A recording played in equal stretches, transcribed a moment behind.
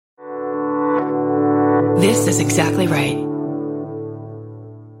is exactly right.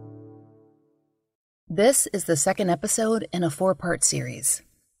 This is the second episode in a 4-part series.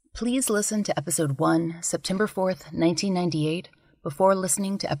 Please listen to episode 1, September 4th, 1998, before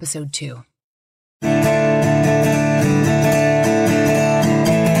listening to episode 2.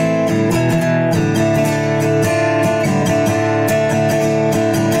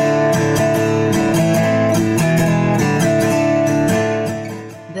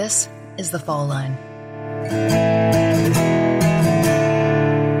 This is the Fall Line. I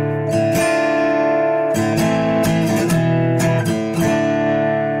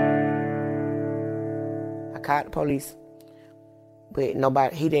called the police,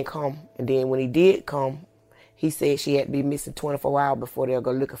 but he didn't come. And then when he did come, he said she had to be missing 24 hours before they'll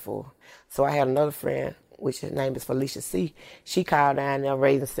go looking for her. So I had another friend, which his name is Felicia C. She called down there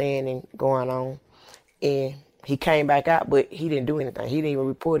raising sand and going on. And he came back out, but he didn't do anything. He didn't even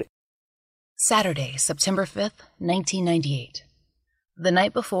report it. Saturday, September 5th, 1998. The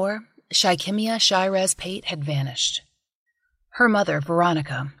night before, Shikimia Shirez Pate had vanished. Her mother,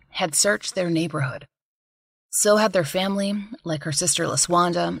 Veronica, had searched their neighborhood. So had their family, like her sister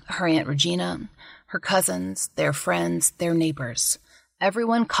LaSwanda, her Aunt Regina, her cousins, their friends, their neighbors,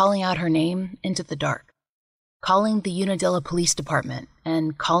 everyone calling out her name into the dark, calling the Unadilla Police Department,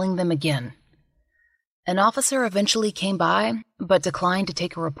 and calling them again. An officer eventually came by, but declined to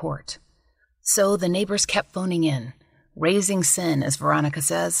take a report. So the neighbors kept phoning in, raising sin, as Veronica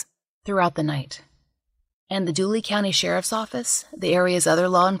says, throughout the night. And the Dooley County Sheriff's Office, the area's other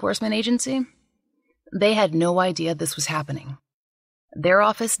law enforcement agency, they had no idea this was happening. Their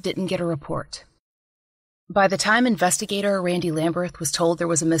office didn't get a report. By the time investigator Randy Lamberth was told there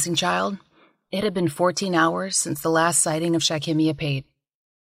was a missing child, it had been 14 hours since the last sighting of Shikimia Pate.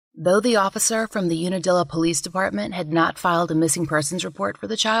 Though the officer from the Unadilla Police Department had not filed a missing persons report for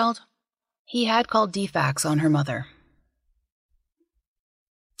the child, he had called DFACS on her mother.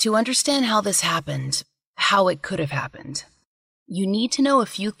 To understand how this happened, how it could have happened, you need to know a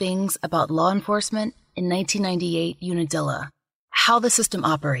few things about law enforcement in 1998 Unadilla, how the system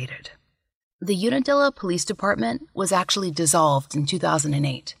operated. The Unadilla Police Department was actually dissolved in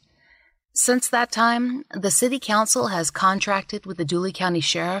 2008. Since that time, the City Council has contracted with the Dooley County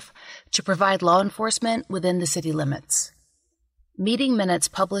Sheriff to provide law enforcement within the city limits. Meeting minutes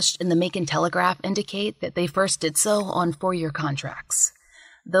published in the Macon Telegraph indicate that they first did so on 4-year contracts.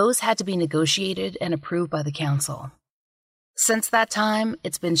 Those had to be negotiated and approved by the council. Since that time,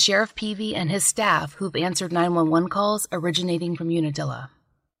 it's been Sheriff Peavy and his staff who've answered 911 calls originating from Unadilla.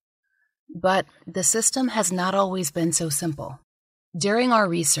 But the system has not always been so simple. During our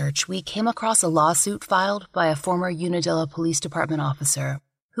research, we came across a lawsuit filed by a former Unadilla Police Department officer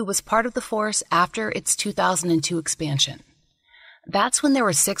who was part of the force after its 2002 expansion. That's when there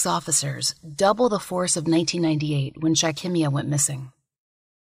were 6 officers, double the force of 1998 when Shikimia went missing.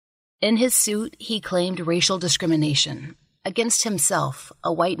 In his suit, he claimed racial discrimination against himself,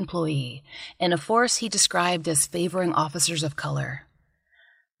 a white employee, in a force he described as favoring officers of color.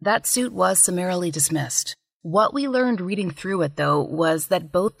 That suit was summarily dismissed. What we learned reading through it, though, was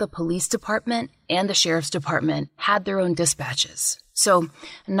that both the police department and the sheriff's department had their own dispatches. So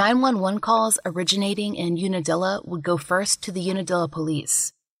 911 calls originating in Unadilla would go first to the Unadilla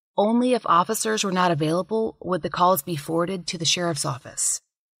police. Only if officers were not available would the calls be forwarded to the sheriff's office.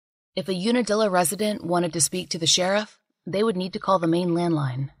 If a Unadilla resident wanted to speak to the sheriff, they would need to call the main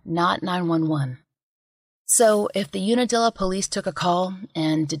landline, not 911. So if the Unadilla police took a call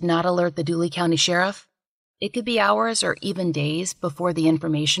and did not alert the Dooley County Sheriff, it could be hours or even days before the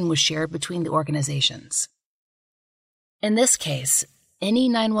information was shared between the organizations. In this case, any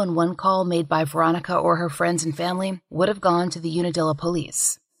 911 call made by Veronica or her friends and family would have gone to the Unadilla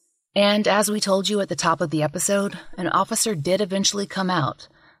police. And as we told you at the top of the episode, an officer did eventually come out,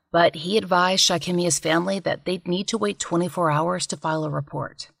 but he advised Shikimia's family that they'd need to wait 24 hours to file a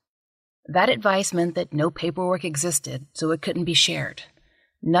report. That advice meant that no paperwork existed, so it couldn't be shared.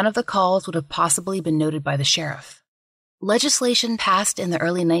 None of the calls would have possibly been noted by the sheriff. Legislation passed in the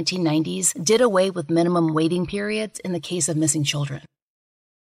early 1990s did away with minimum waiting periods in the case of missing children.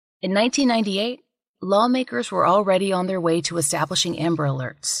 In 1998, lawmakers were already on their way to establishing Amber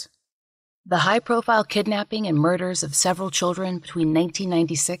Alerts. The high-profile kidnapping and murders of several children between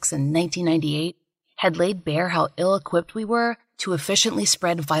 1996 and 1998 had laid bare how ill-equipped we were to efficiently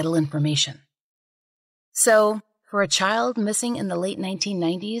spread vital information. So, for a child missing in the late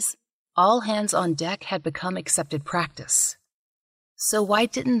 1990s, all hands on deck had become accepted practice. So why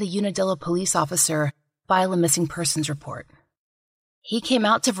didn't the Unadilla police officer file a missing persons report? He came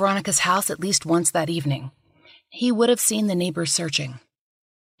out to Veronica's house at least once that evening. He would have seen the neighbors searching.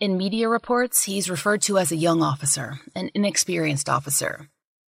 In media reports, he's referred to as a young officer, an inexperienced officer,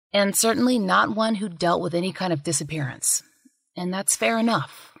 and certainly not one who dealt with any kind of disappearance. And that's fair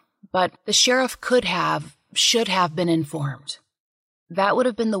enough. But the sheriff should have been informed. That would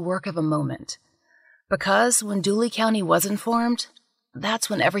have been the work of a moment. Because when Dooley County was informed, that's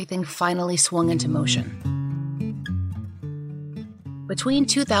when everything finally swung into motion. Between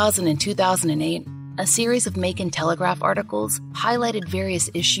 2000 and 2008, a series of Macon Telegraph articles highlighted various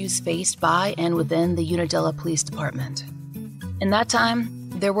issues faced by and within the Unadilla Police Department. In that time,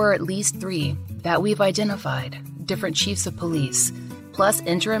 there were at least 3 that we've identified, different chiefs of police, plus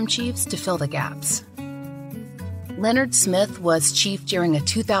interim chiefs to fill the gaps. Leonard Smith was chief during a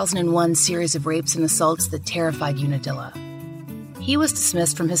 2001 series of rapes and assaults that terrified Unadilla. He was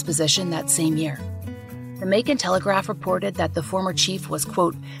dismissed from his position that same year. The Macon Telegraph reported that the former chief was,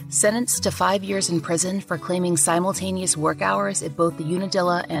 quote, sentenced to 5 years in prison for claiming simultaneous work hours at both the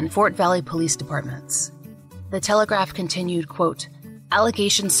Unadilla and Fort Valley Police Departments. The Telegraph continued, quote,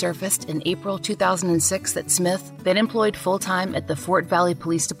 allegations surfaced in April 2006 that Smith, then employed full-time at the Fort Valley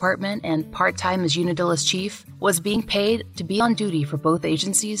Police Department and part-time as Unadilla's chief, was being paid to be on duty for both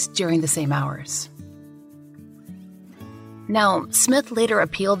agencies during the same hours. Now, Smith later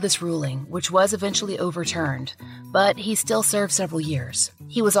appealed this ruling, which was eventually overturned, but he still served several years.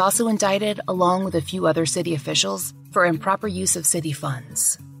 He was also indicted, along with a few other city officials, for improper use of city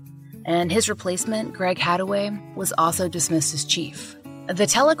funds. And his replacement, Greg Hadaway, was also dismissed as chief. The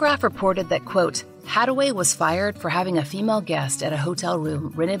Telegraph reported that, quote, Hadaway was fired for having a female guest at a hotel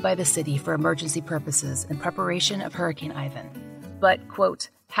room rented by the city for emergency purposes in preparation of Hurricane Ivan. But, quote,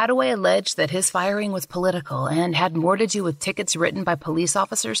 Hadaway alleged that his firing was political and had more to do with tickets written by police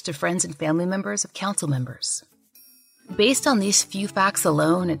officers to friends and family members of council members. Based on these few facts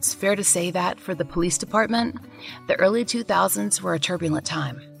alone, it's fair to say that, for the police department, the early 2000s were a turbulent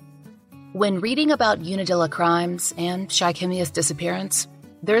time. When reading about Unadilla crimes and Shikemia's disappearance,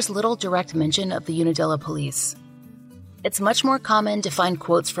 there's little direct mention of the Unadilla police. It's much more common to find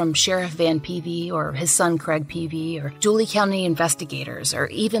quotes from Sheriff Van Peavy or his son Craig Peavy or Dooley County investigators or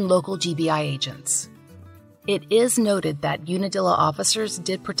even local GBI agents. It is noted that Unadilla officers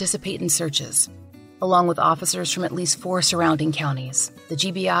did participate in searches, along with officers from at least 4 surrounding counties, the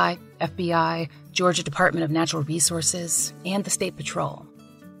GBI, FBI, Georgia Department of Natural Resources, and the State Patrol.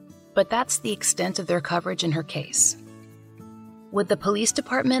 But that's the extent of their coverage in her case. With the police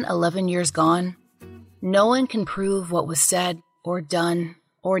department 11 years gone, no one can prove what was said or done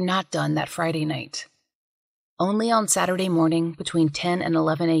or not done that Friday night. Only on Saturday morning between 10 and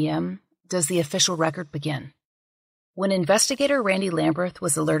 11 a.m. does the official record begin. When investigator Randy Lamberth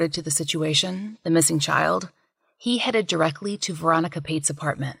was alerted to the situation, the missing child, he headed directly to Veronica Pate's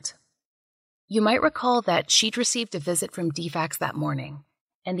apartment. You might recall that she'd received a visit from DFAX that morning,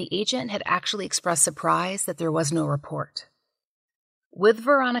 and the agent had actually expressed surprise that there was no report. With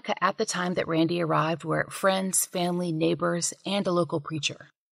Veronica at the time that Randy arrived were friends, family, neighbors, and a local preacher.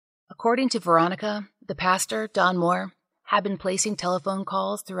 According to Veronica, the pastor, Don Moore, had been placing telephone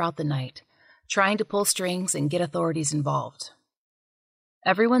calls throughout the night, trying to pull strings and get authorities involved.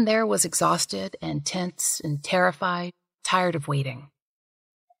 Everyone there was exhausted and tense and terrified, tired of waiting.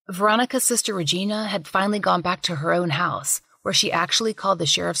 Veronica's sister Regina had finally gone back to her own house, where she actually called the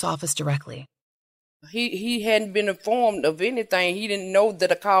sheriff's office directly. He hadn't been informed of anything. He didn't know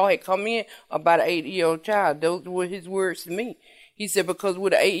that a call had come in about an 8-year-old child. Those were his words to me. He said, because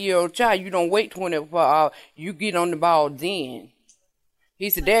with an 8-year-old child, you don't wait 24 hours. You get on the ball then.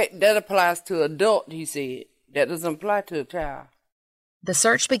 He said, that applies to adult, he said. That doesn't apply to a child. The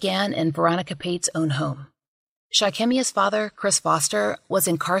search began in Veronica Pate's own home. Shikemia's father, Chris Foster, was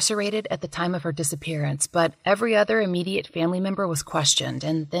incarcerated at the time of her disappearance, but every other immediate family member was questioned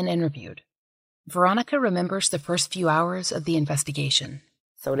and then interviewed. Veronica remembers the first few hours of the investigation.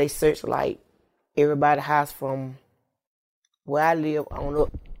 So they searched like everybody's house from where I live on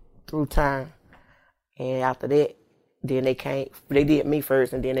up through town. And after that, then they did me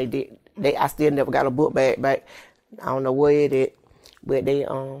first, and then I still never got a book back. I don't know where it is, but they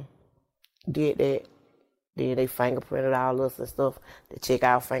did that. Then they fingerprinted all us and stuff to check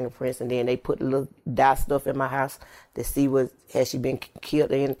our fingerprints, and then they put the little dot stuff in my house to see has she been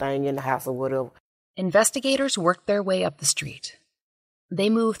killed or anything in the house or whatever. Investigators worked their way up the street. They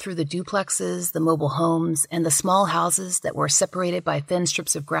moved through the duplexes, the mobile homes, and the small houses that were separated by thin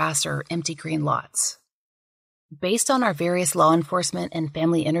strips of grass or empty green lots. Based on our various law enforcement and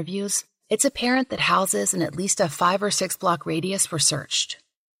family interviews, it's apparent that houses in at least a 5 or 6 block radius were searched,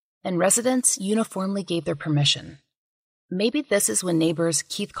 and residents uniformly gave their permission. Maybe this is when neighbors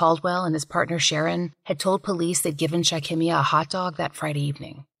Keith Caldwell and his partner Sharon had told police they'd given Shikemia a hot dog that Friday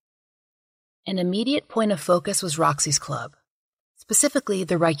evening. An immediate point of focus was Roxy's club, specifically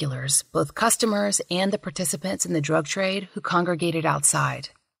the regulars, both customers and the participants in the drug trade who congregated outside.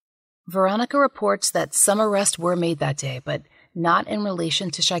 Veronica reports that some arrests were made that day, but not in relation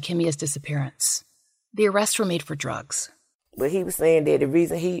to Shikemia's disappearance. The arrests were made for drugs. But he was saying that the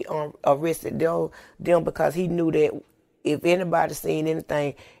reason he arrested them because he knew that if anybody seen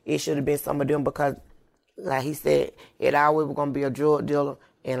anything, it should have been some of them because, like he said, it always was going to be a drug dealer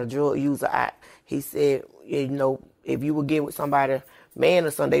and a drug user. He said, if you would get with somebody, man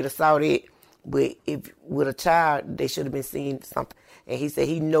or something, they'd have saw it. But if with a child, they should have been seeing something. And he said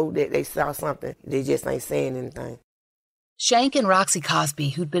he know that they saw something. They just ain't saying anything. Shank and Roxy Cosby,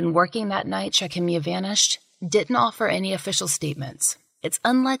 who'd been working that night Shikemia vanished, didn't offer any official statements. It's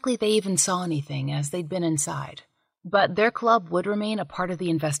unlikely they even saw anything as they'd been inside. But their club would remain a part of the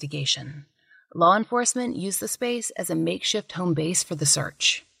investigation. Law enforcement used the space as a makeshift home base for the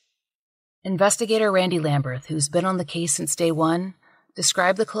search. Investigator Randy Lamberth, who's been on the case since day one,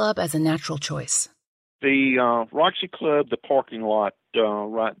 described the club as a natural choice. The Roxy Club, the parking lot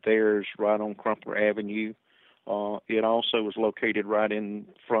right there is right on Crumpler Avenue. It also is located right in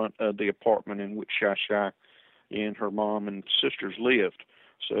front of the apartment in which Shai and her mom and sisters lived.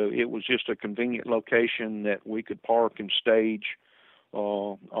 So it was just a convenient location that we could park and stage.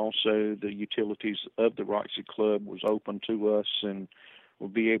 Also, the utilities of the Roxy Club was open to us and we'll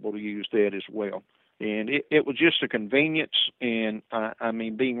be able to use that as well. And it was just a convenience, and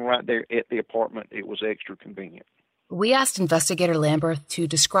being right there at the apartment, it was extra convenient. We asked Investigator Lamberth to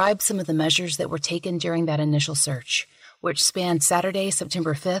describe some of the measures that were taken during that initial search, which spanned Saturday,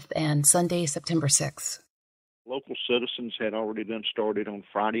 September 5th and Sunday, September 6th. Local citizens had already started on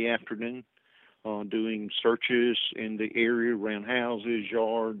Friday afternoon doing searches in the area around houses,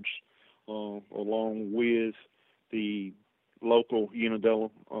 yards, along with the local Unadilla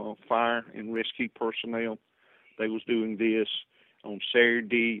fire and rescue personnel. They was doing this. On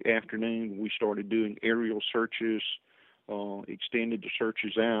Saturday afternoon, we started doing aerial searches, extended the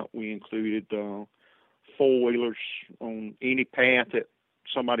searches out. We included four-wheelers on any path that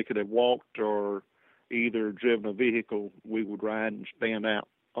somebody could have walked or either driven a vehicle. We would ride and span out.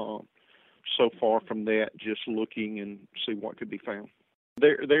 So far from that, just looking and see what could be found.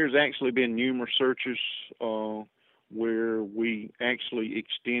 There's actually been numerous searches where we actually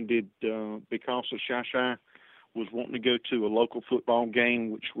extended because of Shai was wanting to go to a local football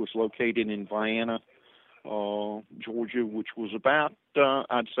game, which was located in Vienna, Georgia, which was about,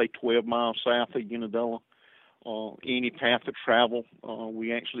 I'd say, 12 miles south of Unadilla. Any path of travel,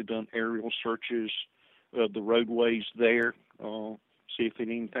 we actually done aerial searches of the roadways there, see if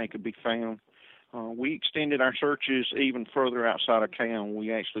anything could be found. We extended our searches even further outside of town.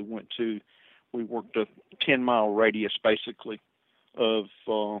 We actually we worked a 10-mile radius, basically, of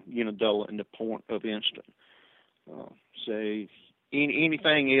Unadilla and the point of incident. Say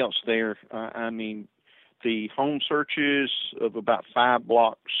anything else there. The home searches of about 5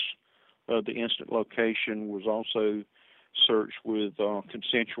 blocks of the incident location was also searched with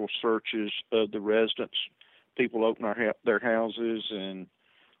consensual searches of the residents. People opened their houses and,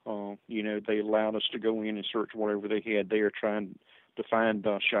 they allowed us to go in and search whatever they had there trying to find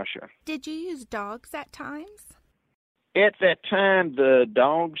Shai. Did you use dogs at times? At that time, the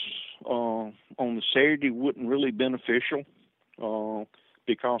dogs on the Saturday wasn't really beneficial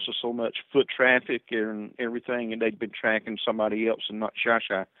because of so much foot traffic and everything, and they'd been tracking somebody else and not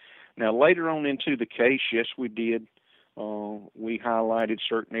Shai. Now, later on into the case, yes, we did. We highlighted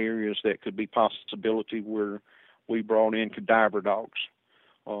certain areas that could be possibility where we brought in cadaver dogs.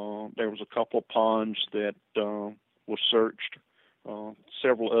 There was a couple of ponds that was searched,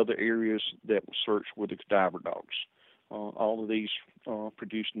 several other areas that were searched with the cadaver dogs. All of these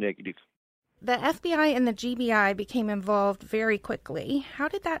produced negative. The FBI and the GBI became involved very quickly. How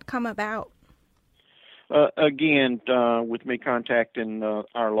did that come about? Again, with me contacting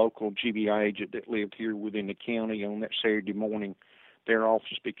our local GBI agent that lived here within the county on that Saturday morning, their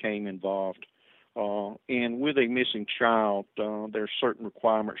office became involved. And with a missing child, there are certain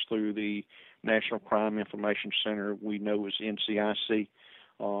requirements through the National Crime Information Center we know as NCIC,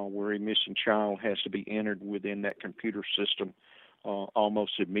 where a missing child has to be entered within that computer system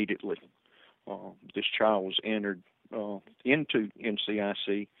almost immediately. This child was entered into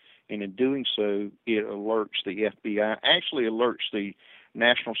NCIC, and in doing so, it alerts the FBI, actually alerts the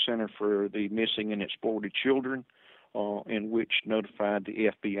National Center for the Missing and Exploited Children, in which notified the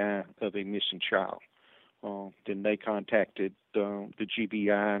FBI of a missing child. Then they contacted the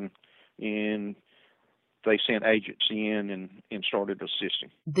GBI, and they sent agents in and started assisting.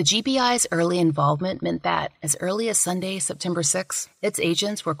 The GBI's early involvement meant that, as early as Sunday, September 6th, its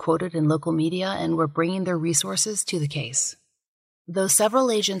agents were quoted in local media and were bringing their resources to the case. Though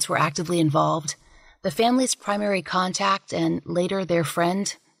several agents were actively involved, the family's primary contact and later their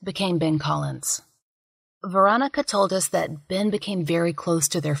friend became Ben Collins. Veronica told us that Ben became very close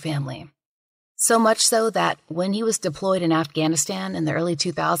to their family. So much so that when he was deployed in Afghanistan in the early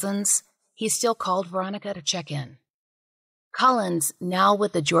 2000s, he still called Veronica to check in. Collins, now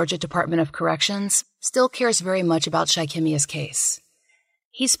with the Georgia Department of Corrections, still cares very much about Shikemia's case.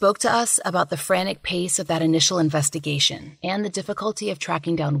 He spoke to us about the frantic pace of that initial investigation and the difficulty of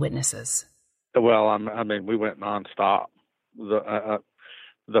tracking down witnesses. Well, I mean, we went nonstop.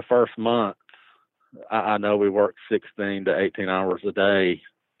 The first month, I know we worked 16 to 18 hours a day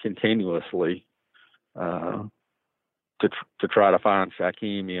continuously to try to find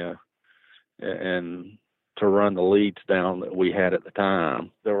Shikemia and to run the leads down that we had at the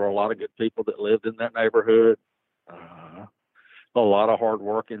time. There were a lot of good people that lived in that neighborhood, a lot of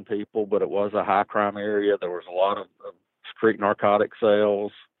hardworking people, but it was a high crime area. There was a lot of street narcotic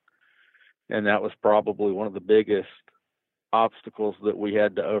sales, and that was probably one of the biggest obstacles that we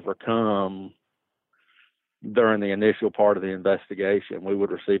had to overcome during the initial part of the investigation. We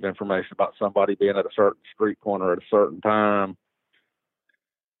would receive information about somebody being at a certain street corner at a certain time,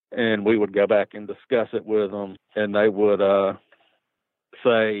 and we would go back and discuss it with them, and they would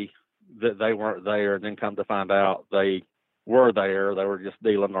say that they weren't there, and then come to find out they were there. They were just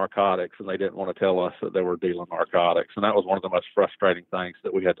dealing narcotics, and they didn't want to tell us that they were dealing narcotics. And that was one of the most frustrating things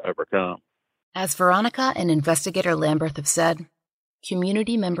that we had to overcome. As Veronica and investigator Lamberth have said,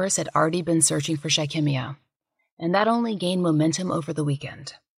 community members had already been searching for Shikemia, and that only gained momentum over the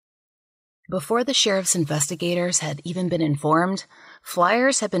weekend. Before the sheriff's investigators had even been informed,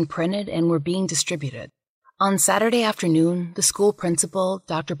 flyers had been printed and were being distributed. On Saturday afternoon, the school principal,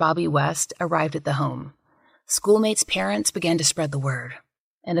 Dr. Bobby West, arrived at the home. Schoolmates' parents began to spread the word,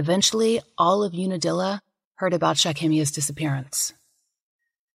 and eventually all of Unadilla heard about Shikemia's disappearance.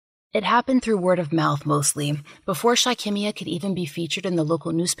 It happened through word of mouth mostly, before Shikemia could even be featured in the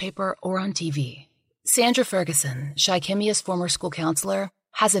local newspaper or on TV. Sandra Ferguson, Shikemia's former school counselor,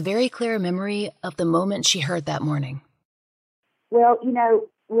 has a very clear memory of the moment she heard that morning. Well,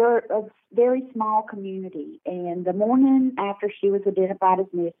 we're a very small community, and the morning after she was identified as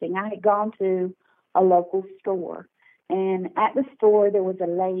missing, I had gone to a local store. And at the store, there was a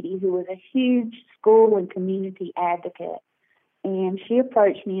lady who was a huge school and community advocate. And she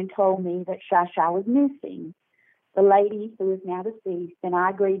approached me and told me that Shasha was missing. The lady, who is now deceased, and I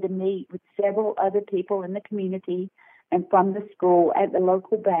agreed to meet with several other people in the community and from the school at the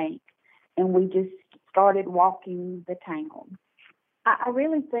local bank. And we just started walking the town. I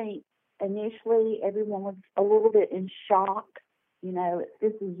really think initially everyone was a little bit in shock.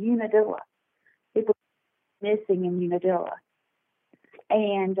 This is Unadilla. People missing in Unadilla.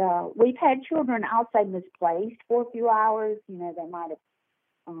 And we've had children, I'll say, misplaced for a few hours. They might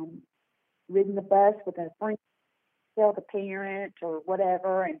have ridden the bus with a friend, tell the parent or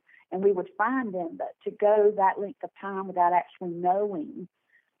whatever, and we would find them. But to go that length of time without actually knowing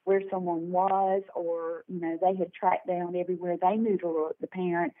where someone was, or, they had tracked down everywhere they knew to look, the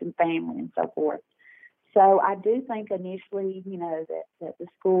parents and family and so forth. So I do think initially, that the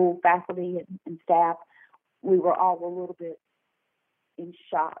school faculty and staff, we were all a little bit in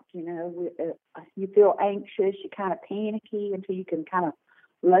shock. You feel anxious, you kind of panicky until you can kind of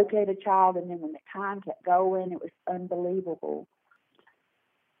locate a child, and then when the time kept going, it was unbelievable.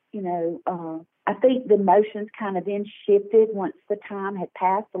 I think the emotions kind of then shifted once the time had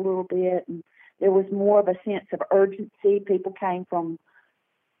passed a little bit, and there was more of a sense of urgency. People came from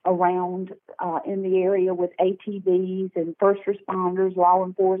around in the area with ATVs and first responders, law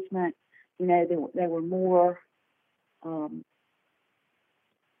enforcement. They were more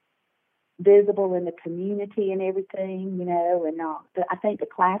visible in the community and everything, and I think the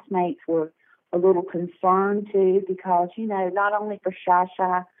classmates were a little concerned too, because, not only for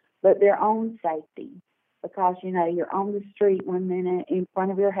Shasha, but their own safety, because, you're on the street one minute in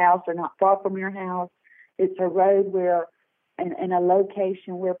front of your house or not far from your house. It's a road where, in a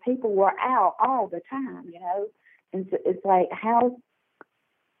location where people were out all the time, and so it's like, how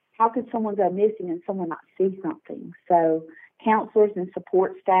could someone go missing and someone not see something? So counselors and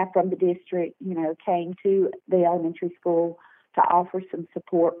support staff from the district, came to the elementary school to offer some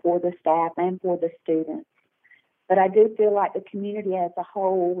support for the staff and for the students. But I do feel like the community as a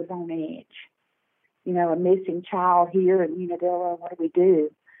whole was on edge. A missing child here in Unadilla, what do we do?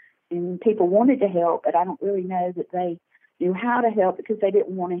 And people wanted to help, but I don't really know that they knew how to help, because they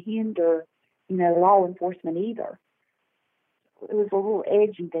didn't want to hinder, law enforcement either. It was a little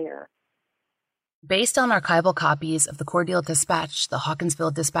edgy there. Based on archival copies of the Cordele Dispatch, the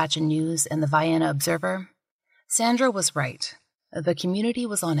Hawkinsville Dispatch and News, and the Vienna Observer, Sandra was right. The community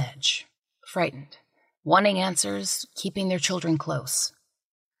was on edge, frightened, wanting answers, keeping their children close.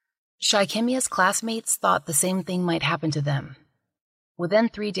 Shikemia's classmates thought the same thing might happen to them. Within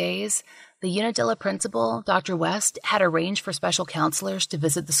 3 days, the Unadilla principal, Dr. West, had arranged for special counselors to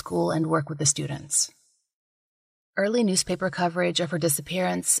visit the school and work with the students. Early newspaper coverage of her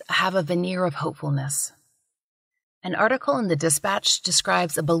disappearance have a veneer of hopefulness. An article in the Dispatch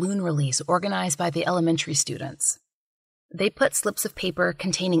describes a balloon release organized by the elementary students. They put slips of paper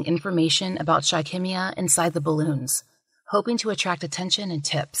containing information about Shikemia inside the balloons, hoping to attract attention and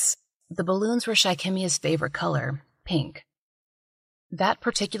tips. The balloons were Shikemia's favorite color, pink. That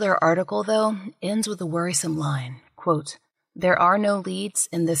particular article, though, ends with a worrisome line, quote, "There are no leads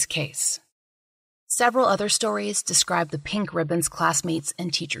in this case." Several other stories describe the pink ribbons classmates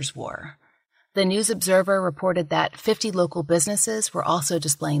and teachers wore. The News Observer reported that 50 local businesses were also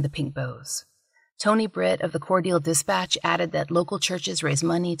displaying the pink bows. Tony Britt of the Cordele Dispatch added that local churches raise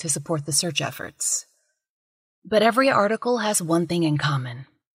money to support the search efforts. But every article has one thing in common.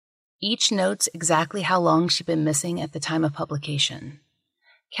 Each notes exactly how long she'd been missing at the time of publication.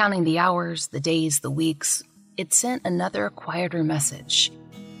 Counting the hours, the days, the weeks, it sent another, quieter message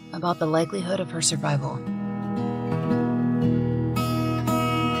about the likelihood of her survival.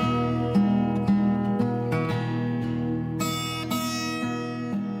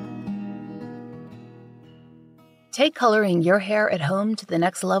 Take coloring your hair at home to the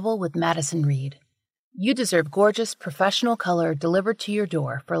next level with Madison Reed. You deserve gorgeous, professional color delivered to your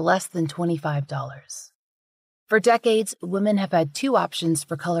door for less than $25. For decades, women have had two options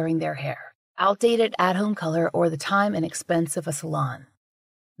for coloring their hair: outdated at-home color or the time and expense of a salon.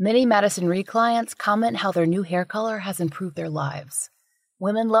 Many Madison Reed clients comment how their new hair color has improved their lives.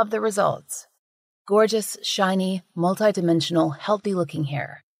 Women love the results. Gorgeous, shiny, multi-dimensional, healthy-looking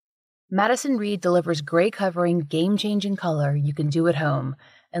hair. Madison Reed delivers gray-covering, game-changing color you can do at home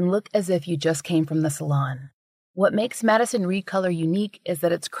and look as if you just came from the salon. What makes Madison Reed color unique is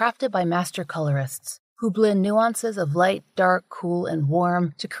that it's crafted by master colorists who blend nuances of light, dark, cool, and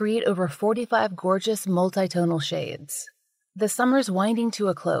warm to create over 45 gorgeous multi-tonal shades. The summer's winding to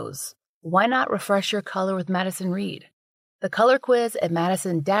a close. Why not refresh your color with Madison Reed? The color quiz at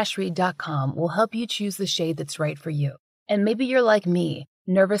madison-reed.com will help you choose the shade that's right for you. And maybe you're like me,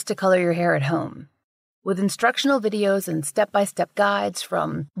 nervous to color your hair at home. With instructional videos and step-by-step guides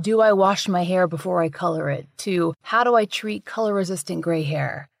from "Do I wash my hair before I color it?" to "How do I treat color-resistant gray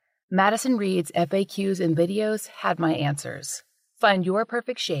hair?" Madison Reed's FAQs and videos had my answers. Find your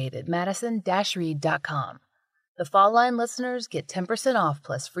perfect shade at madison-reed.com. The Fall Line listeners get 10% off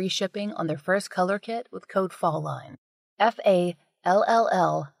plus free shipping on their first color kit with code FALLLINE.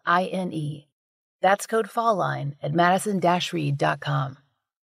 FALLLINE. That's code FALLLINE at madison-reed.com.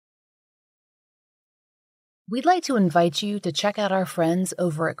 We'd like to invite you to check out our friends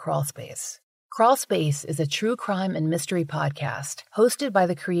over at Crawlspace. Crawlspace is a true crime and mystery podcast hosted by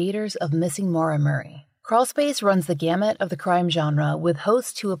the creators of Missing Maura Murray. Crawlspace runs the gamut of the crime genre with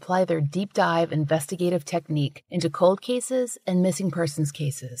hosts who apply their deep dive investigative technique into cold cases and missing persons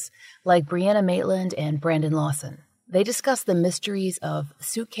cases, like Brianna Maitland and Brandon Lawson. They discuss the mysteries of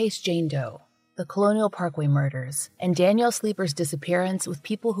Suitcase Jane Doe, the Colonial Parkway murders, and Danielle Sleeper's disappearance with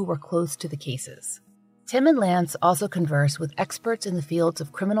people who were close to the cases. Tim and Lance also converse with experts in the fields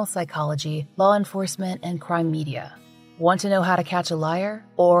of criminal psychology, law enforcement, and crime media. Want to know how to catch a liar?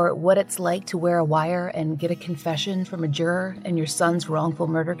 Or what it's like to wear a wire and get a confession from a juror in your son's wrongful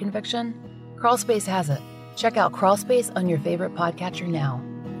murder conviction? Crawlspace has it. Check out Crawlspace on your favorite podcatcher now.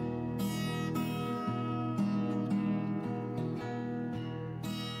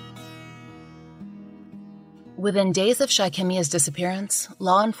 Within days of Shikemia's disappearance,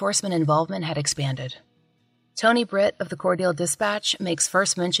 law enforcement involvement had expanded. Tony Britt of the Cordele Dispatch makes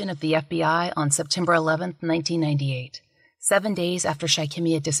first mention of the FBI on September 11, 1998, 7 days after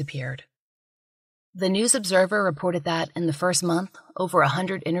Shikemia disappeared. The News Observer reported that in the first month, over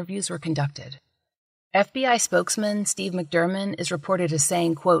 100 interviews were conducted. FBI spokesman Steve McDermott is reported as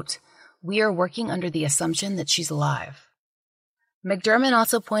saying, quote, "We are working under the assumption that she's alive." McDermott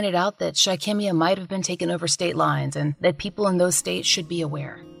also pointed out that Shikemia might have been taken over state lines and that people in those states should be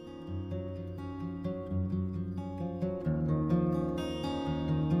aware.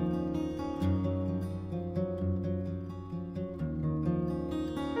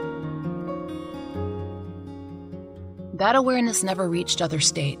 That awareness never reached other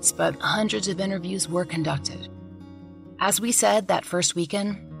states, but hundreds of interviews were conducted. As we said that first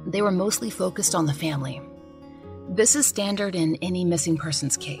weekend, they were mostly focused on the family. This is standard in any missing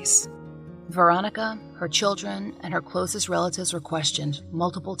persons case. Veronica, her children, and her closest relatives were questioned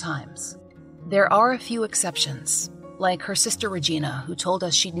multiple times. There are a few exceptions, like her sister Regina, who told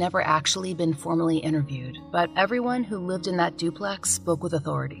us she'd never actually been formally interviewed, but everyone who lived in that duplex spoke with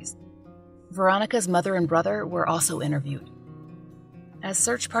authorities. Veronica's mother and brother were also interviewed. As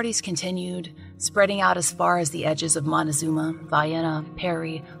search parties continued, spreading out as far as the edges of Montezuma, Vienna,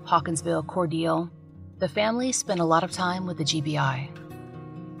 Perry, Hawkinsville, Cordele, the family spent a lot of time with the GBI.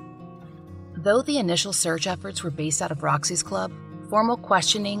 Though the initial search efforts were based out of Roxy's Club, formal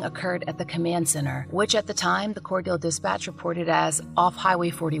questioning occurred at the command center, which at the time the Cordele Dispatch reported as off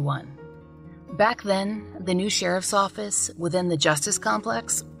Highway 41. Back then, the new sheriff's office within the Justice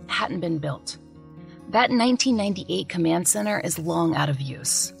Complex hadn't been built. That 1998 command center is long out of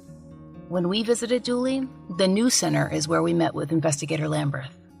use. When we visited Dooley, the new center is where we met with Investigator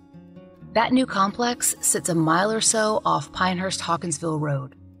Lamberth. That new complex sits a mile or so off Pinehurst-Hawkinsville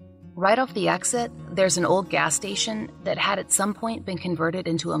Road. Right off the exit, there's an old gas station that had at some point been converted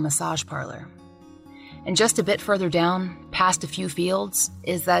into a massage parlor. And just a bit further down, past a few fields,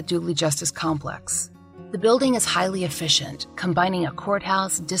 is that Dooley Justice Complex. The building is highly efficient, combining a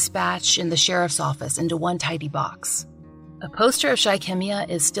courthouse, dispatch, and the sheriff's office into one tidy box. A poster of Shikimia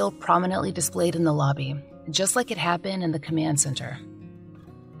is still prominently displayed in the lobby, just like it had been in the command center.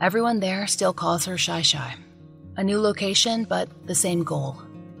 Everyone there still calls her Shy Shy. A new location, but the same goal.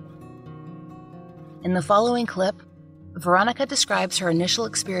 In the following clip, Veronica describes her initial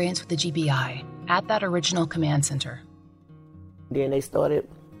experience with the GBI at that original command center. Then they started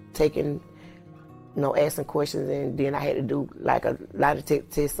asking questions, and then I had to do like a lie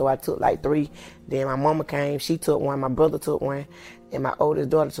detector test, so I took like 3. Then my mama came, she took one, my brother took one, and my oldest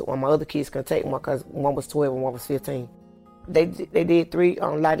daughter took one. My other kids couldn't take one because one was 12 and one was 15. They did 3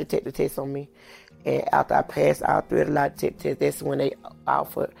 lie detector tests on me, and after I passed all 3 of the lie detector tests, that's when they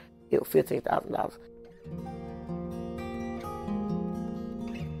offered it was $15,000.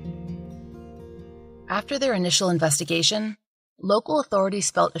 After their initial investigation, local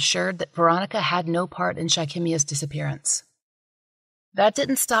authorities felt assured that Veronica had no part in Shikimia's disappearance. That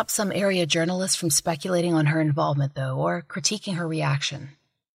didn't stop some area journalists from speculating on her involvement, though, or critiquing her reaction.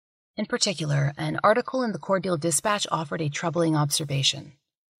 In particular, an article in the Cordele Dispatch offered a troubling observation.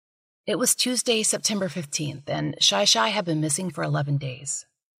 It was Tuesday, September 15th, and Shy Shy had been missing for 11 days.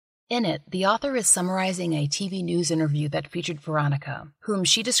 In it, the author is summarizing a TV news interview that featured Veronica, whom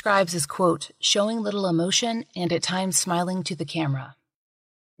she describes as, quote, showing little emotion and at times smiling to the camera.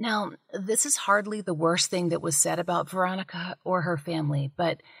 Now, this is hardly the worst thing that was said about Veronica or her family,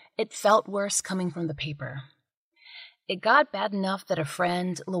 but it felt worse coming from the paper. It got bad enough that a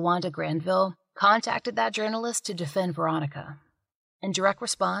friend, LaWanda Granville, contacted that journalist to defend Veronica. In direct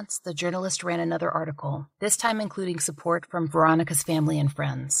response, the journalist ran another article, this time including support from Veronica's family and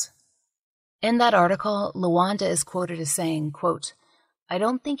friends. In that article, LaWanda is quoted as saying, quote, I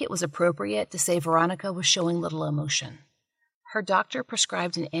don't think it was appropriate to say Veronica was showing little emotion. Her doctor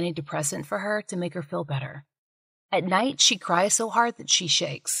prescribed an antidepressant for her to make her feel better. At night, she cries so hard that she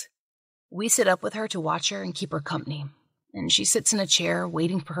shakes. We sit up with her to watch her and keep her company, and she sits in a chair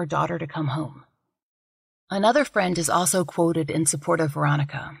waiting for her daughter to come home. Another friend is also quoted in support of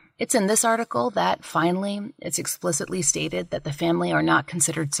Veronica. It's in this article that, finally, it's explicitly stated that the family are not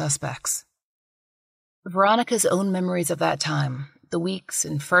considered suspects. Veronica's own memories of that time, the weeks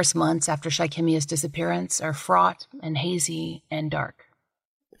and first months after Shikimia's disappearance, are fraught and hazy and dark.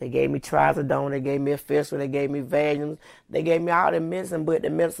 They gave me trazodone, they gave me a Fisher, they gave me Valium, they gave me all the medicine, but the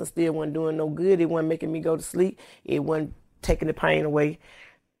medicine still wasn't doing no good. It wasn't making me go to sleep. It wasn't taking the pain away.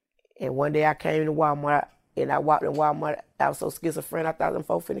 And one day I came to Walmart, and I walked in Walmart. I was so schizophrenic, I thought them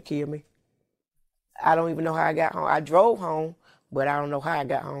folks finna kill me. I don't even know how I got home. I drove home, but I don't know how I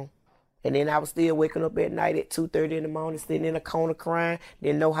got home. And then I was still waking up at night at 2:30 in the morning, sitting in a corner crying.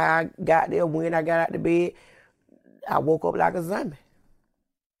 Didn't know how I got there, when I got out of bed. I woke up like a zombie.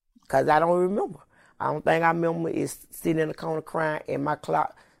 Because I don't remember. I don't think I remember is sitting in the corner crying and my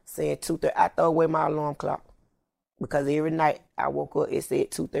clock saying 2:30. I throw away my alarm clock. Because every night I woke up, it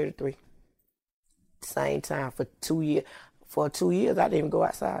said 2:33. Same time for 2 years. For 2 years, I didn't even go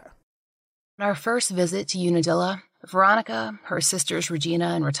outside. On our first visit to Unadilla, Veronica, her sisters Regina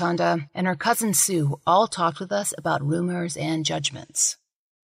and Rotunda, and her cousin Sue all talked with us about rumors and judgments.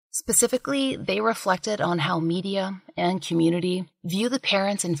 Specifically, they reflected on how media and community view the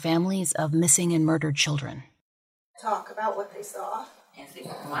parents and families of missing and murdered children. Talk about what they saw. And see,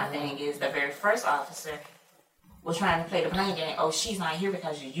 my thing is the very first officer was trying to play the blame game. Oh, she's not here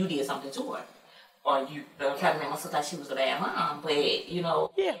because you did something to her. or you try to make myself like she was a bad mom. But, you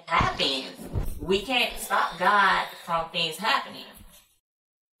know, Yeah. it happens. We can't stop God from things happening.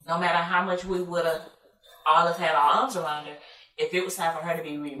 No matter how much we would have all of us had our arms around her, if it was time for her to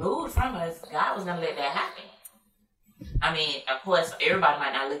be removed from us, God was going to let that happen. I mean, of course, everybody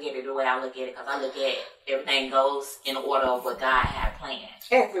might not look at it the way I look at it, because I look at everything goes in order of what God had planned.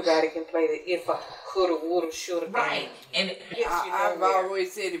 Everybody can play the if I coulda, woulda, shoulda. Right. And I've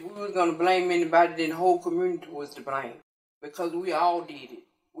always said if we was going to blame anybody, then the whole community was to blame. Because we all did it.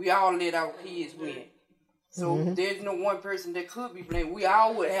 We all let our kids win. So there's no one person that could be blamed. We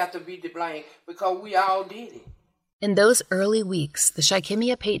all would have to be to blame because we all did it. In those early weeks, the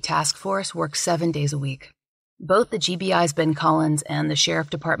Shikimia Pate Task Force worked 7 days a week. Both the GBI's Ben Collins and the Sheriff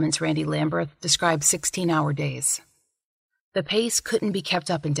Department's Randy Lamberth described 16-hour days. The pace couldn't be kept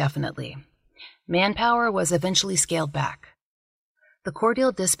up indefinitely. Manpower was eventually scaled back. The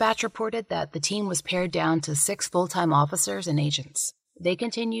Cordele Dispatch reported that the team was pared down to 6 full-time officers and agents. They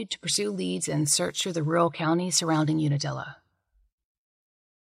continued to pursue leads and search through the rural counties surrounding Unadilla.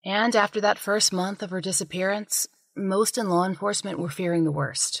 And after that first month of her disappearance, most in law enforcement were fearing the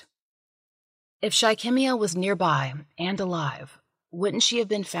worst. If Shikimia was nearby and alive, wouldn't she have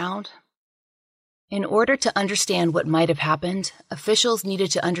been found? In order to understand what might have happened, officials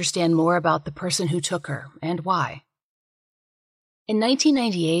needed to understand more about the person who took her and why. In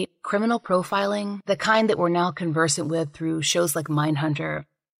 1998, criminal profiling, the kind that we're now conversant with through shows like Mindhunter,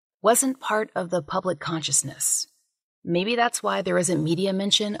 wasn't part of the public consciousness. Maybe that's why there isn't media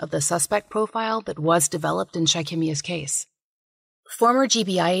mention of the suspect profile that was developed in Shikimia's case. Former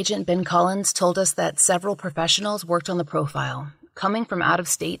GBI agent Ben Collins told us that several professionals worked on the profile, coming from out of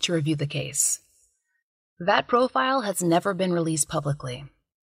state to review the case. That profile has never been released publicly.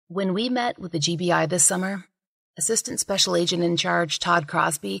 When we met with the GBI this summer, Assistant Special Agent in Charge Todd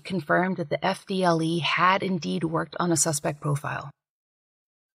Crosby confirmed that the FDLE had indeed worked on a suspect profile.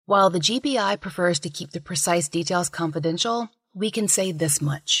 While the GBI prefers to keep the precise details confidential, we can say this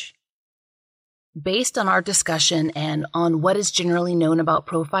much. Based on our discussion and on what is generally known about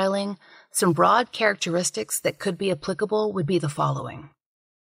profiling, some broad characteristics that could be applicable would be the following.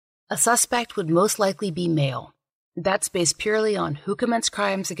 A suspect would most likely be male. That's based purely on who commits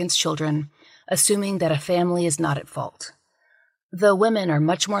crimes against children, assuming that a family is not at fault. Though women are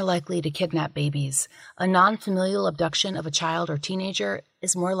much more likely to kidnap babies, a non-familial abduction of a child or teenager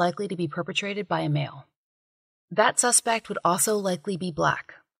is more likely to be perpetrated by a male. That suspect would also likely be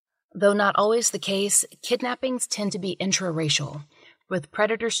black. Though not always the case, kidnappings tend to be intraracial, with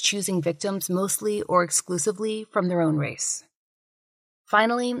predators choosing victims mostly or exclusively from their own race.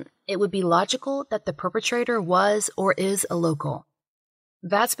 Finally, it would be logical that the perpetrator was or is a local.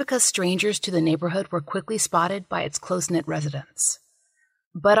 That's because strangers to the neighborhood were quickly spotted by its close-knit residents.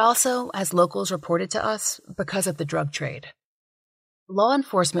 But also, as locals reported to us, because of the drug trade. Law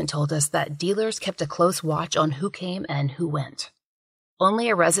enforcement told us that dealers kept a close watch on who came and who went. Only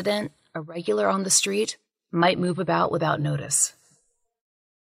a resident, a regular on the street, might move about without notice.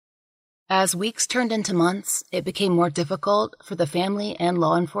 As weeks turned into months, it became more difficult for the family and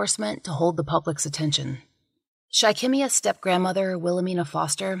law enforcement to hold the public's attention. Shikimia's step-grandmother, Wilhelmina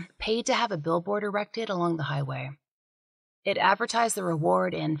Foster, paid to have a billboard erected along the highway. It advertised the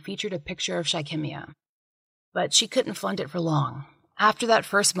reward and featured a picture of Shikimia. But she couldn't fund it for long. After that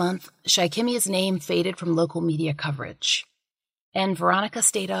first month, Shikimia's name faded from local media coverage. And Veronica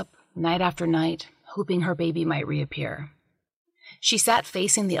stayed up, night after night, hoping her baby might reappear. She sat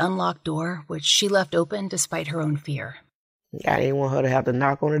facing the unlocked door, which she left open despite her own fear. I didn't want her to have to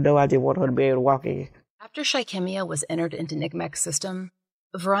knock on the door. I just wanted her to be able to walk in. After Shikimia was entered into NCMEC's system,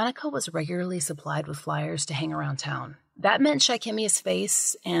 Veronica was regularly supplied with flyers to hang around town. That meant Shikimia's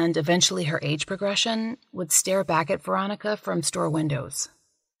face, and eventually her age progression, would stare back at Veronica from store windows.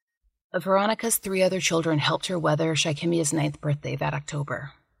 Veronica's 3 other children helped her weather Shikimia's 9th birthday that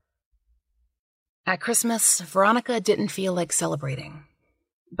October. At Christmas, Veronica didn't feel like celebrating.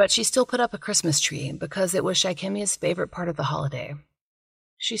 But she still put up a Christmas tree because it was Shikimia's favorite part of the holiday.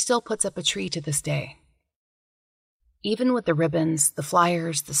 She still puts up a tree to this day. Even with the ribbons, the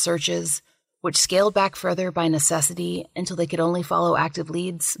flyers, the searches, which scaled back further by necessity until they could only follow active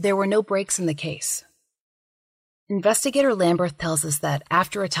leads, there were no breaks in the case. Investigator Lamberth tells us that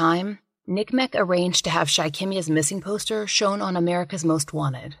after a time, NCMEC arranged to have Shikimia's missing poster shown on America's Most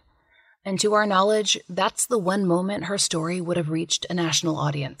Wanted. And to our knowledge, that's the one moment her story would have reached a national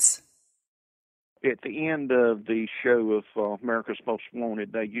audience. At the end of the show of America's Most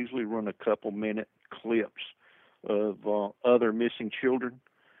Wanted, they usually run a couple-minute clips of other missing children,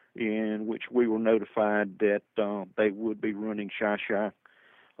 in which we were notified that they would be running Shy Shy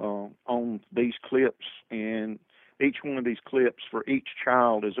on these clips, and each one of these clips for each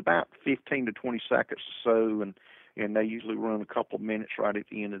child is about 15 to 20 seconds or so, and they usually run a couple of minutes right at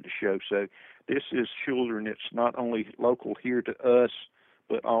the end of the show. So this is children that's not only local here to us,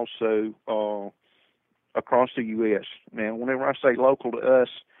 but also across the U.S. Now, whenever I say local to us,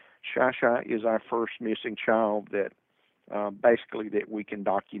 Shy Shy is our first missing child that basically that we can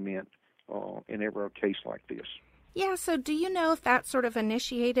document in every case like this. Yeah, so do you know if that sort of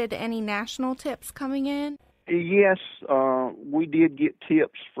initiated any national tips coming in? Yes, we did get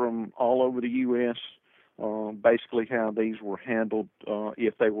tips from all over the U.S., basically how these were handled.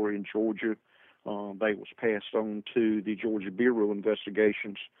 If they were in Georgia, they was passed on to the Georgia Bureau of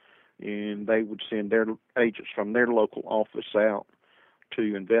Investigations, and they would send their agents from their local office out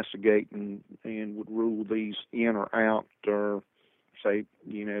to investigate and would rule these in or out, or say,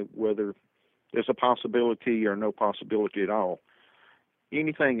 whether there's a possibility or no possibility at all.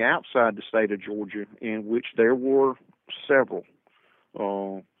 Anything outside the state of Georgia, in which there were several,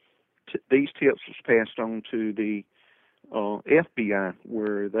 these tips was passed on to the FBI,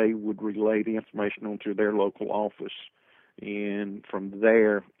 where they would relay the information onto their local office, and from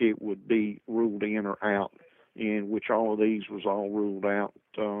there it would be ruled in or out, in which all of these was all ruled out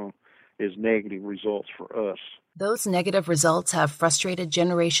as negative results for us. Those negative results have frustrated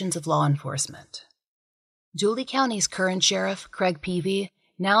generations of law enforcement. Dooley County's current sheriff, Craig Peavy,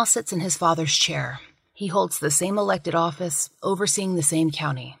 now sits in his father's chair. He holds the same elected office, overseeing the same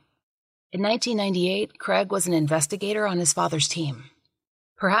county. In 1998, Craig was an investigator on his father's team.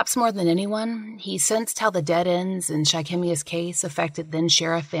 Perhaps more than anyone, he sensed how the dead ends in Shikemia's case affected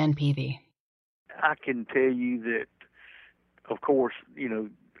then-Sheriff Van Peavy. I can tell you that, of course,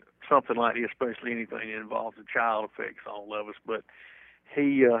 something like this, especially anything that involves a child, affects all of us. But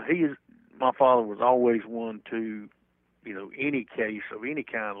my father was always one to, any case of any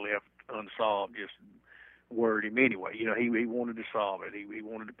kind left unsolved just worried him anyway. He wanted to solve it. He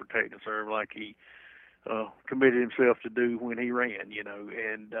wanted to protect and serve like he committed himself to do when he ran, and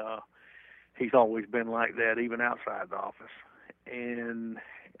he's always been like that even outside the office.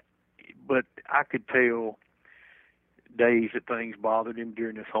 But I could tell days that things bothered him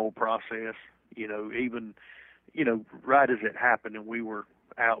during this whole process, even, right as it happened and we were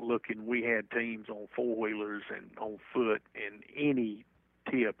out looking, we had teams on four-wheelers and on foot, and any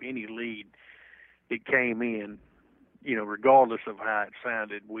tip, any lead that came in, regardless of how it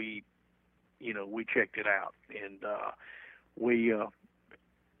sounded, we checked it out. And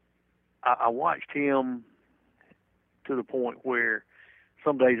I watched him to the point where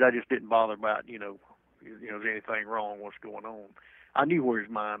some days I just didn't bother about, is anything wrong, what's going on. I knew where his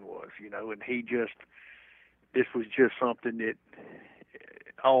mind was, and this was just something that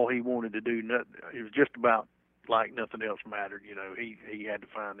all he wanted to do, it was just about like nothing else mattered. He had to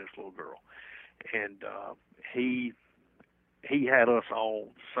find this little girl. And he had us all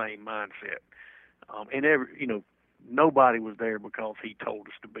the same mindset. And nobody was there because he told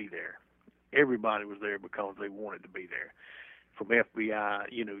us to be there. Everybody was there because they wanted to be there. From FBI,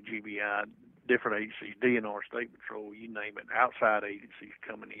 GBI, different agencies, DNR, State Patrol, you name it, outside agencies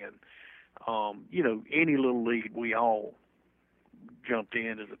coming in. Any little lead, we all jumped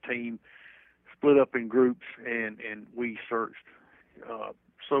in as a team, split up in groups, and we searched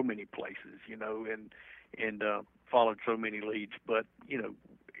so many places, and followed so many leads. But,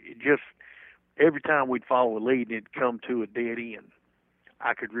 it just, every time we'd follow a lead and it'd come to a dead end,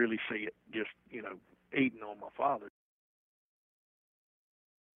 I could really see it just, eating on my father.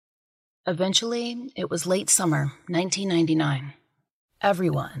 Eventually, it was late summer, 1999.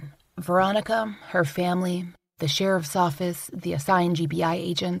 Everyone, Veronica, her family, the sheriff's office, the assigned GBI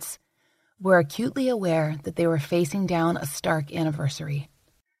agents, were acutely aware that they were facing down a stark anniversary.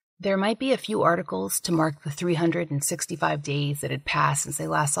 There might be a few articles to mark the 365 days that had passed since they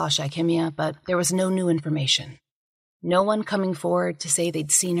last saw Shikemia, but there was no new information. No one coming forward to say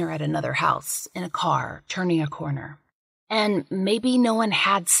they'd seen her at another house, in a car, turning a corner. And maybe no one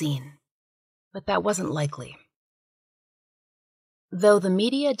had seen, but that wasn't likely. Though the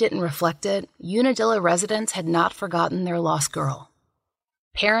media didn't reflect it, Unadilla residents had not forgotten their lost girl.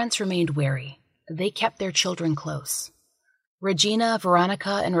 Parents remained wary. They kept their children close. Regina,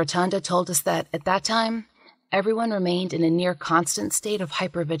 Veronica, and Rotunda told us that, at that time, everyone remained in a near constant state of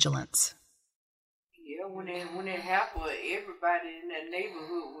hypervigilance. Yeah, when it happened, everybody in that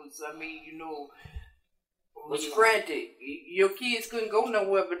neighborhood was frantic. Your kids couldn't go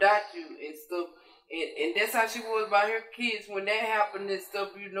nowhere without you and stuff. And that's how she was about her kids when that happened and stuff,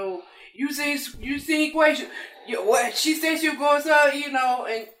 You see equation. What she said she was going to her,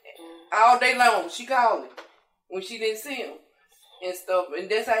 and all day long she called him when she didn't see him. and stuff, and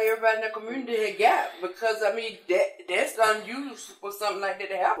that's how everybody in the community had got, because I mean that's unusual for something like that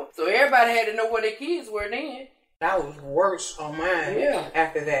to happen. So everybody had to know where their kids were then. That was worse on mine. Yeah.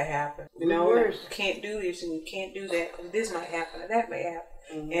 After that happened, you know, worse. you can't do this and you can't do that because this might happen or that may happen.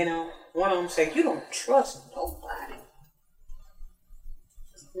 Mm-hmm. And one of them said, "You don't trust nobody.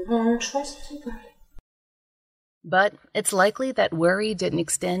 You don't trust nobody." But it's likely that worry didn't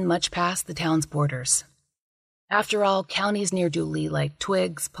extend much past the town's borders. After all, counties near Dooley like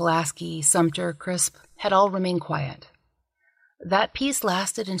Twiggs, Pulaski, Sumter, Crisp had all remained quiet. That peace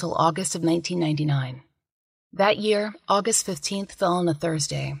lasted until August of 1999. That year, August 15th fell on a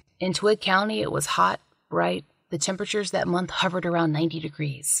Thursday. In Twigg County, it was hot, bright. The temperatures that month hovered around 90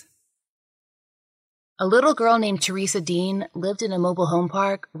 degrees. A little girl named Teresa Dean lived in a mobile home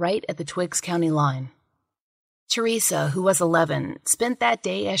park right at the Twiggs County line. Teresa, who was 11, spent that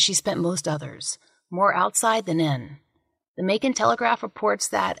day as she spent most others, more outside than in. The Macon Telegraph reports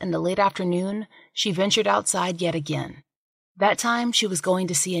that in the late afternoon, she ventured outside yet again. That time, she was going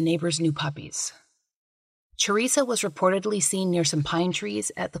to see a neighbor's new puppies. Teresa was reportedly seen near some pine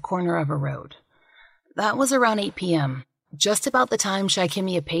trees at the corner of a road. That was around 8 p.m., just about the time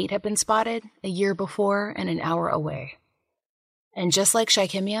Shikimia Pate had been spotted a year before and an hour away. And just like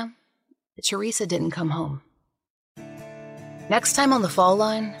Shikimia, Teresa didn't come home. Next time on the Fall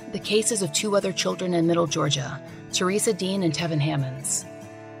Line, the cases of 2 other children in Middle Georgia, Teresa Dean and Tevin Hammonds.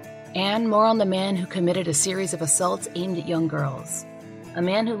 And more on the man who committed a series of assaults aimed at young girls, a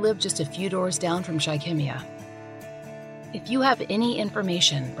man who lived just a few doors down from Shikimia. If you have any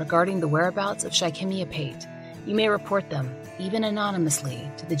information regarding the whereabouts of Shikimia Pate, you may report them, even anonymously,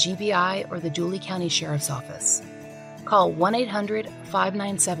 to the GBI or the Dooley County Sheriff's Office. Call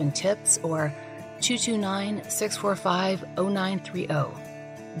 1-800-597-TIPS or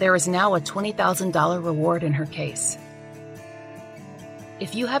 229-645-0930. There is now a $20,000 reward in her case.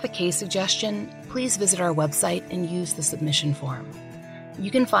 If you have a case suggestion, please visit our website and use the submission form.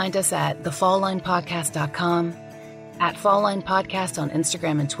 You can find us at thefalllinepodcast.com, at Fall Line Podcast on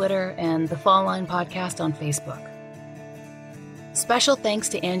Instagram and Twitter, and the Fall Line Podcast on Facebook. Special thanks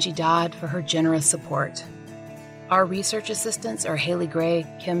to Angie Dodd for her generous support. Our research assistants are Haley Gray,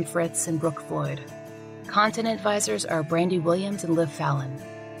 Kim Fritz, and Brooke Floyd. Content advisors are Brandy Williams and Liv Fallon.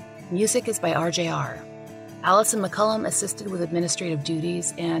 Music is by RJR. Allison McCullum assisted with administrative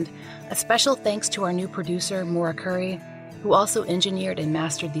duties, and a special thanks to our new producer, Maura Curry, who also engineered and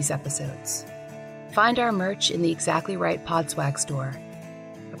mastered these episodes. Find our merch in the Exactly Right Podswag store.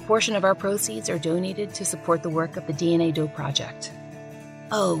 A portion of our proceeds are donated to support the work of the DNA Dope Project.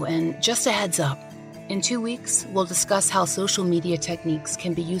 Oh, and just a heads up. In 2 weeks, we'll discuss how social media techniques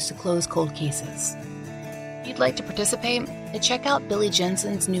can be used to close cold cases. If you'd like to participate, check out Billy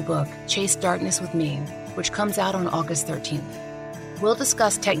Jensen's new book, Chase Darkness with Me, which comes out on August 13th. We'll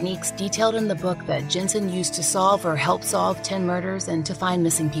discuss techniques detailed in the book that Jensen used to solve or help solve 10 murders and to find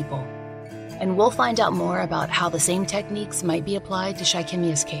missing people. And we'll find out more about how the same techniques might be applied to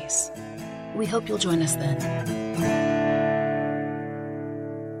Shikimia's case. We hope you'll join us then.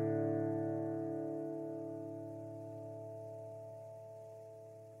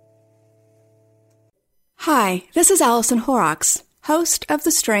 Hi, this is Allison Horrocks, host of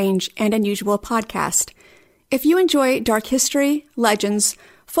the Strange and Unusual podcast. If you enjoy dark history, legends,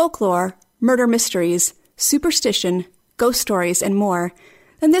 folklore, murder mysteries, superstition, ghost stories, and more,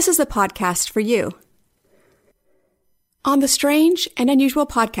 then this is the podcast for you. On the Strange and Unusual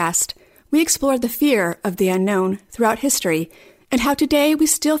podcast, we explore the fear of the unknown throughout history and how today we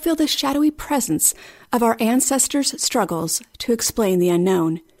still feel the shadowy presence of our ancestors' struggles to explain the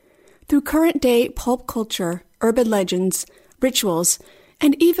unknown. Through current-day pulp culture, urban legends, rituals,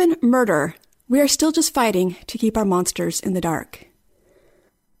 and even murder, we are still just fighting to keep our monsters in the dark.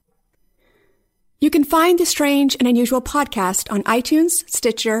 You can find the Strange and Unusual podcast on iTunes,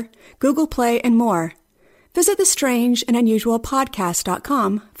 Stitcher, Google Play, and more. Visit the Strange and Unusual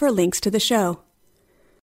Podcast.com for links to the show.